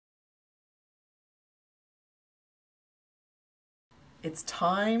It's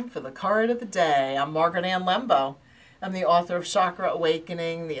time for the card of the day. I'm Margaret Ann Lembo. I'm the author of Chakra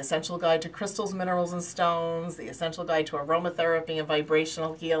Awakening, The Essential Guide to Crystals, Minerals, and Stones, The Essential Guide to Aromatherapy and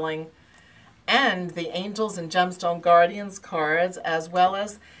Vibrational Healing, and the Angels and Gemstone Guardians cards, as well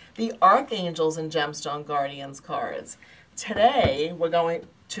as the Archangels and Gemstone Guardians cards. Today, we're going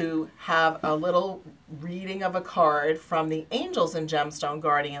to have a little reading of a card from the Angels and Gemstone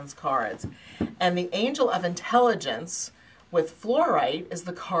Guardians cards. And the Angel of Intelligence with Fluorite is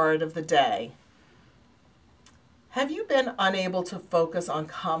the card of the day. Have you been unable to focus on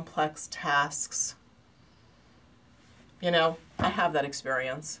complex tasks? You know, I have that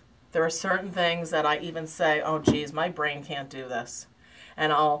experience. There are certain things that I even say, oh geez, my brain can't do this.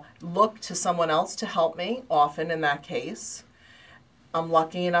 And I'll look to someone else to help me, often in that case. I'm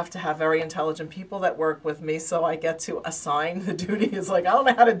lucky enough to have very intelligent people that work with me, so I get to assign the duty. It's like, I don't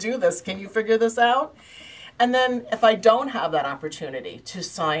know how to do this. Can you figure this out? And then if I don't have that opportunity to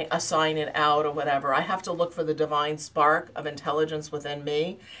assign it out or whatever, I have to look for the divine spark of intelligence within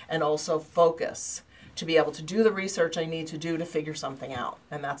me and also focus to be able to do the research I need to do to figure something out.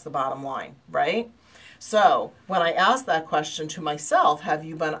 And that's the bottom line, right? So when I ask that question to myself, have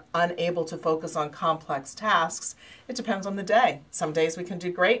you been unable to focus on complex tasks? It depends on the day. Some days we can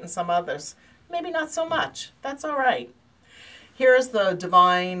do great and some others, maybe not so much. That's all right. Here is the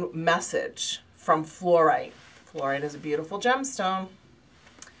divine message from Fluorite. Fluorite is a beautiful gemstone.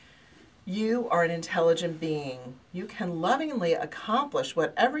 You are an intelligent being. You can lovingly accomplish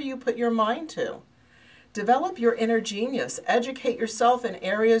whatever you put your mind to. Develop your inner genius. Educate yourself in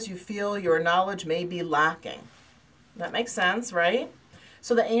areas you feel your knowledge may be lacking. That makes sense, right?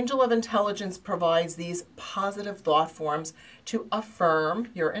 So the Angel of Intelligence provides these positive thought forms to affirm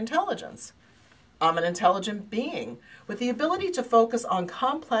your intelligence. I'm an intelligent being with the ability to focus on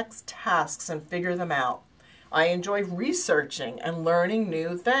complex tasks and figure them out. I enjoy researching and learning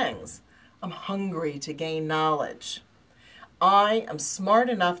new things. I'm hungry to gain knowledge. I am smart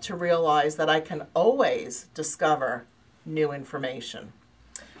enough to realize that I can always discover new information.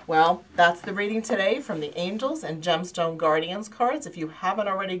 Well, that's the reading today from the Angels and Gemstone Guardians cards. If you haven't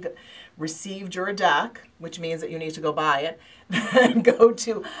already received your deck, which means that you need to go buy it, then go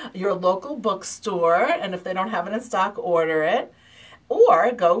to your local bookstore, and if they don't have it in stock, order it.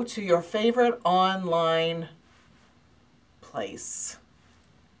 Or go to your favorite online place.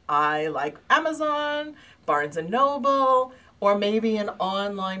 I like Amazon, Barnes & Noble, or maybe an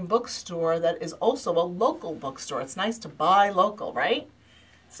online bookstore that is also a local bookstore. It's nice to buy local, right?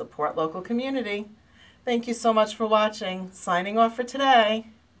 Support local community. Thank you so much for watching. Signing off for today.